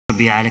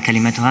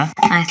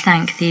I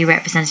thank the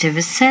representative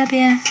of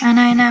Serbia, and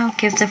I now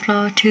give the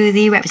floor to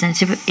the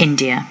representative of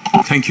India.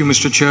 Thank you,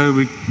 Mr. Chair.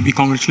 We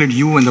congratulate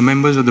you and the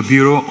members of the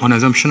Bureau on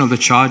assumption of the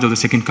charge of the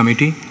second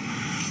committee.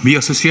 We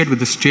associate with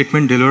the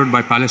statement delivered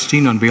by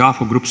Palestine on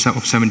behalf of Group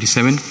of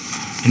 77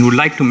 and would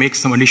like to make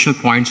some additional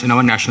points in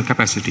our national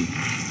capacity.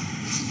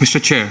 Mr.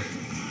 Chair,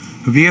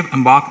 we have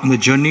embarked on the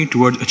journey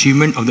towards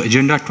achievement of the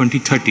Agenda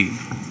 2030,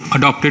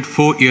 adopted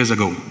 4 years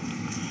ago.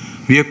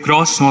 We have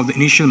crossed some of the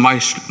initial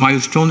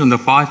milestones on the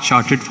path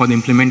charted for the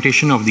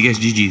implementation of the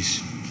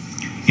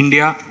SDGs.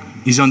 India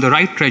is on the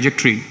right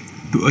trajectory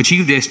to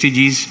achieve the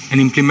SDGs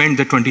and implement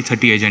the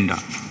 2030 Agenda.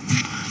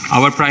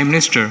 Our Prime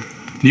Minister,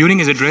 during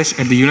his address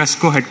at the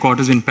UNESCO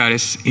headquarters in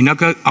Paris in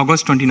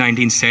August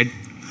 2019, said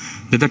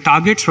that the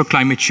targets for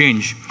climate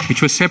change,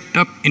 which were set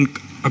up in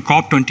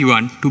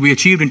COP21 to be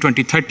achieved in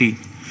 2030,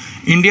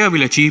 India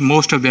will achieve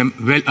most of them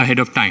well ahead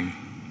of time.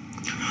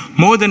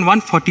 More than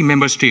 140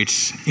 member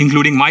states,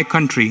 including my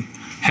country,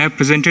 have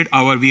presented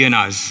our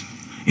VNRs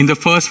in the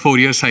first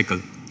 4-year cycle.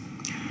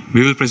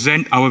 We will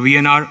present our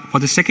VNR for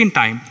the second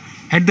time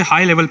at the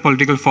high-level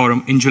political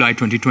forum in July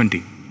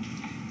 2020.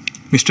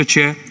 Mr.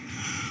 Chair,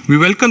 we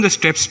welcome the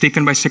steps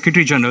taken by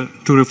Secretary General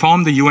to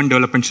reform the UN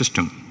development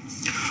system.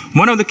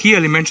 One of the key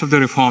elements of the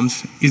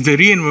reforms is the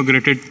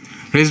reinvigorated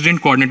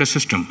resident coordinator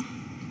system.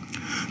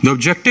 The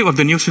objective of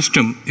the new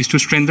system is to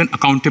strengthen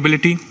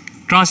accountability,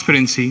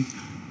 transparency,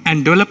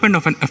 and development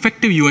of an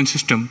effective UN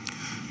system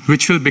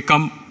which will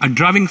become a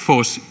driving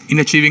force in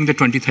achieving the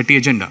 2030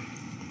 Agenda.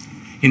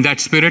 In that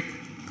spirit,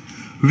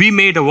 we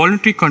made a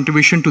voluntary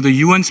contribution to the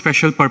UN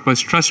Special Purpose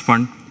Trust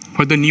Fund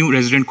for the new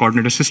resident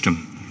coordinator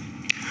system.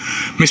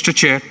 Mr.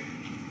 Chair,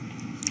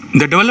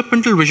 the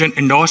developmental vision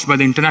endorsed by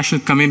the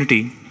international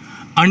community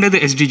under the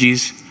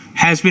SDGs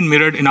has been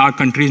mirrored in our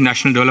country's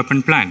National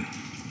Development Plan.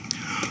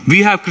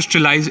 We have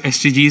crystallized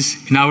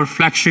SDGs in our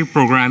flagship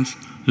programs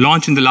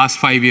launched in the last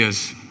 5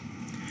 years.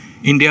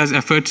 India's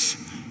efforts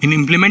in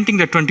implementing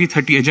the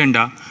 2030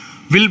 Agenda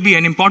will be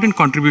an important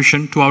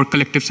contribution to our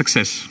collective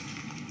success.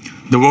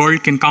 The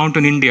world can count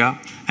on India,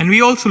 and we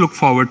also look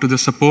forward to the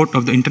support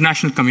of the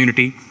international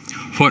community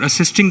for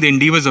assisting the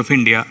endeavors of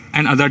India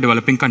and other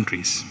developing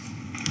countries.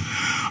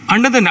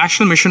 Under the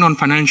National Mission on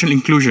Financial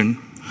Inclusion,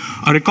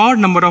 a record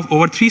number of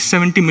over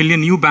 370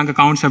 million new bank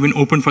accounts have been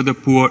opened for the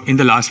poor in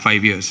the last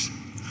 5 years.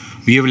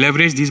 We have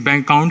leveraged these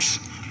bank accounts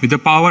with the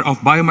power of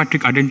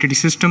biometric identity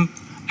system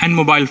and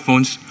mobile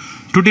phones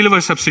to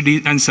deliver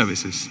subsidies and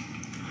services.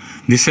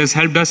 This has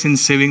helped us in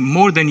saving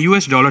more than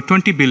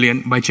 $20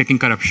 billion by checking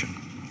corruption.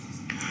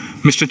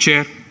 Mr.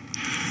 Chair,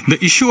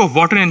 the issue of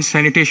water and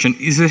sanitation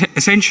is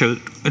essential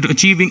to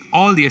achieving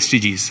all the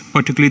SDGs,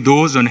 particularly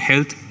those on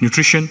health,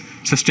 nutrition,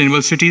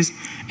 sustainable cities,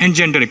 and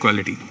gender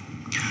equality.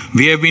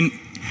 We have been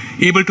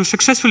able to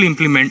successfully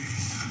implement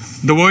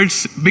the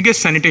world's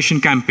biggest sanitation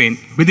campaign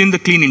within the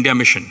Clean India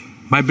mission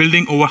by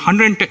building over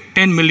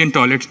 110 million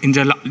toilets in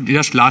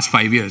just last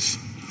 5 years.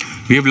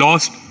 We have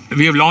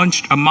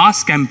launched a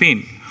mass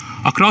campaign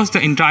across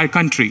the entire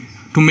country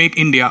to make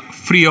India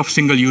free of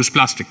single-use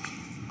plastic.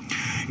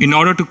 In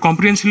order to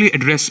comprehensively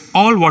address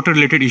all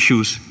water-related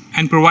issues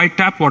and provide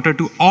tap water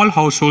to all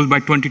households by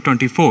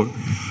 2024,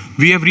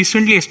 we have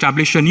recently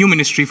established a new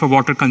Ministry for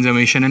Water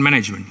Conservation and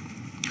Management.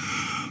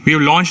 We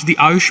have launched the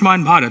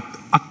Ayushman Bharat,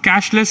 a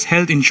cashless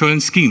health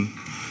insurance scheme,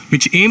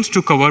 which aims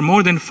to cover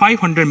more than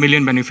 500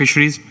 million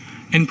beneficiaries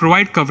and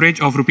provide coverage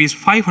of Rs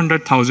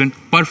 500,000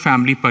 per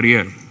family per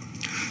year.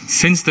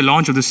 Since the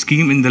launch of the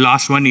scheme in the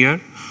last 1 year,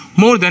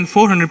 more than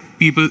 400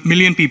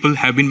 million people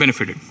have been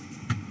benefited.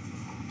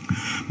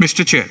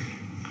 Mr. Chair,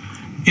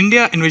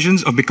 India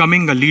envisions of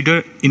becoming a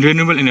leader in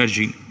renewable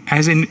energy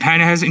and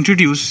has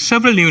introduced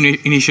several new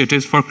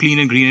initiatives for clean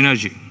and green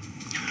energy.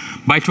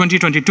 By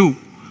 2022,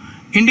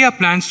 India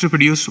plans to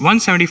produce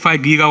 175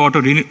 gigawatt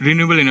of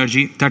renewable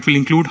energy that will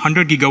include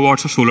 100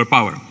 gigawatts of solar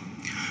power.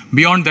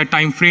 Beyond that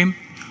time frame,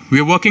 we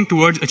are working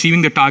towards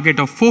achieving the target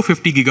of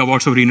 450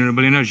 gigawatts of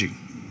renewable energy.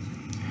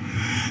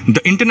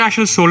 The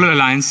International Solar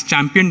Alliance,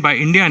 championed by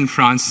India and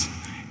France,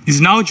 is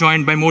now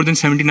joined by more than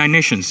 79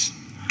 nations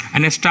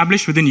and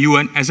established within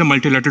UN as a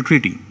multilateral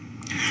treaty.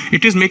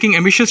 It is making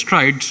ambitious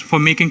strides for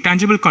making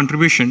tangible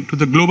contribution to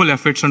the global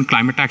efforts on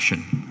climate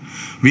action.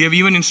 We have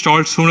even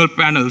installed solar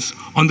panels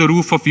on the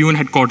roof of UN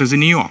headquarters in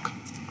New York.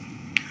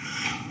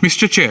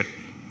 Mr. Chair,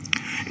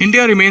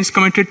 India remains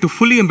committed to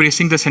fully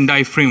embracing the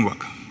Sendai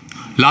framework.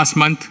 Last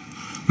month,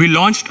 we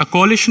launched a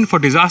coalition for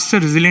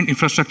disaster-resilient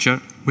infrastructure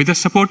with a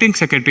supporting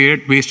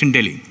secretariat based in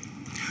Delhi.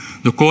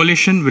 The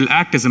coalition will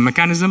act as a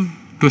mechanism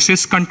to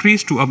assist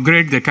countries to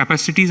upgrade their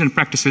capacities and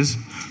practices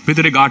with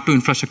regard to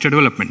infrastructure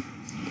development.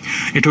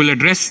 It will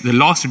address the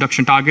loss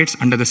reduction targets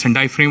under the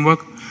Sendai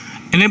framework,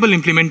 enable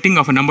implementing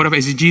of a number of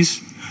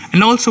SDGs,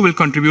 and also will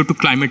contribute to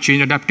climate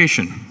change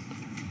adaptation.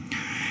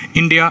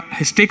 India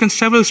has taken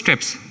several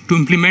steps to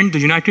implement the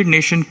United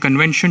Nations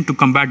Convention to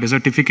Combat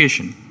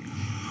Desertification.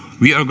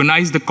 We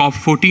organized the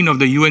COP14 of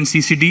the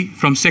UNCCD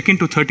from 2nd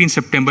to 13th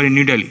September in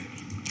New Delhi,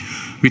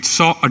 which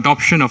saw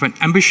adoption of an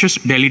ambitious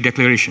Delhi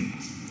Declaration.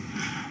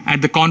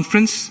 At the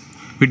conference,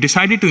 we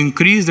decided to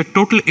increase the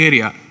total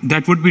area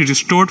that would be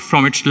restored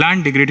from its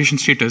land degradation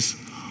status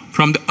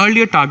from the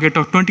earlier target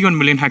of 21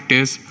 million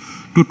hectares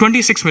to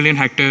 26 million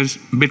hectares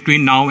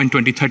between now and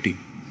 2030.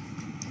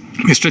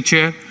 Mr.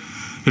 Chair,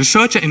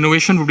 research and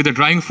innovation would be the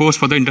driving force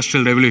for the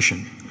industrial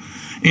revolution.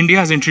 India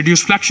has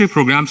introduced flagship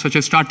programs such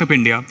as Startup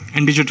India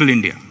and Digital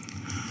India.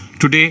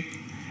 Today,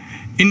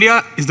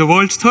 India is the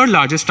world's third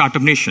largest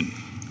startup nation.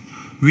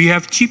 We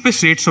have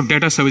cheapest rates of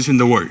data service in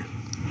the world.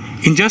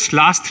 In just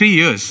last 3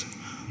 years,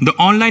 the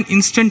online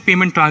instant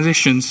payment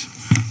transactions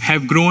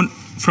have grown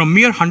from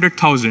mere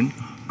 100,000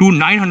 to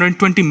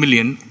 920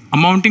 million,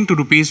 amounting to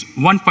rupees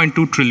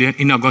 1.2 trillion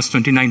in August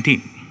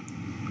 2019.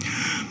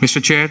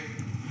 Mr. Chair,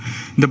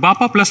 the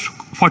BAPA Plus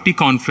 40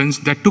 conference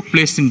that took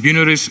place in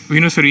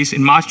Buenos Aires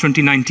in March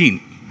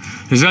 2019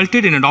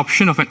 resulted in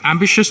adoption of an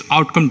ambitious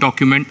outcome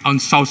document on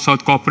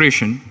South-South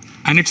cooperation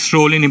and its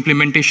role in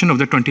implementation of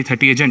the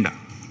 2030 agenda.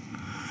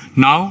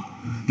 Now,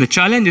 the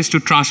challenge is to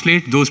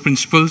translate those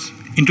principles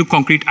into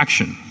concrete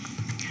action.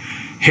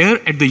 Here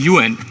at the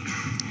UN,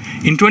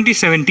 in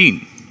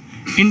 2017,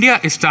 India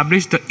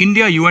established the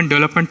India-UN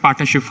Development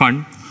Partnership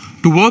Fund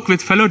to work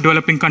with fellow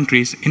developing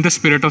countries in the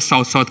spirit of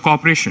South-South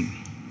cooperation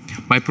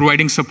by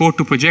providing support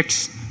to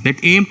projects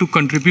that aim to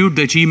contribute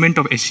the achievement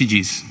of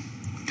SDGs.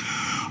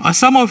 A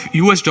sum of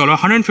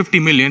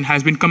 $150 million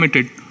has been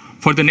committed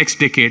for the next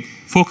decade,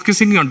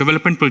 focusing on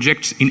development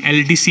projects in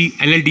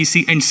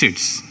LLDC, and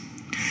SIDS.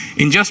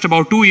 In just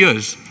about 2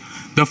 years,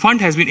 the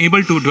fund has been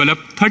able to develop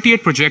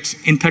 38 projects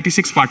in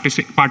 36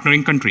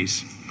 partnering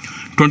countries.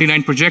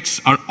 29 projects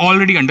are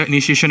already under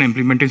initiation and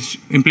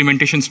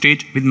implementation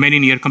stage, with many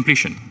near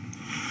completion.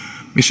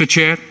 Mr.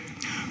 Chair,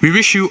 we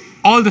wish you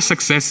all the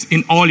success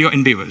in all your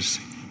endeavors.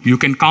 You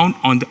can count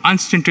on the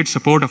unstinted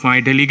support of my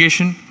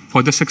delegation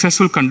for the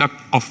successful conduct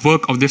of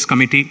work of this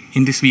committee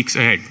in these weeks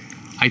ahead.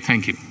 I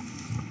thank you.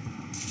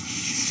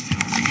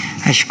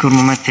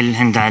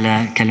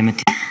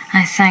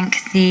 I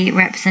thank the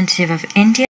representative of India.